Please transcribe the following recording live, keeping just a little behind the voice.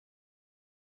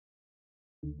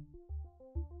The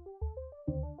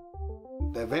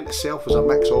event itself is a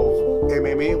mix of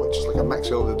MMA, which is like a mix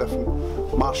of all the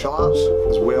different martial arts,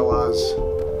 as well as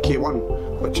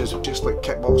K1, which is just like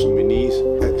kickboxing with knees.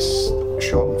 It's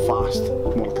short and fast,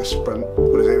 more like a sprint,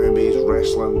 whereas MMA is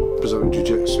wrestling, Brazilian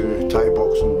Jiu-Jitsu, Thai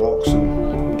boxing,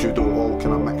 boxing, judo, all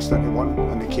kind of mixed into one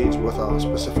in the cage with a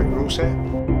specific rule set.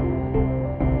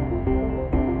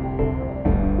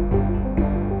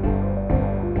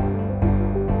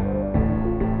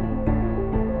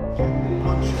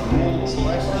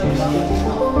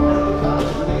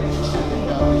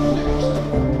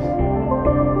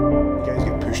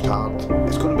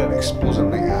 It's going to be an explosive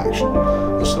night of action.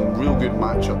 There's some real good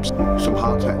matchups, some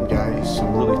hard-hitting guys,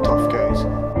 some really tough guys.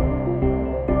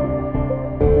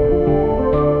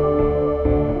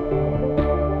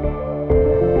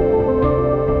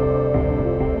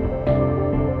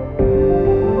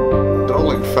 They're all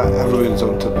like fit, everyone's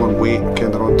onto one weight,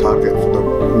 kind of on target for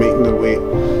them making their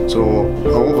weight. So I'm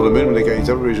over the moon with the guys,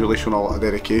 everybody's really showing a lot of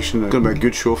dedication. It's going to be a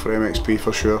good show for MXP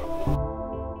for sure.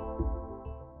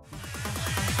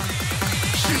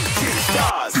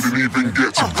 Didn't even get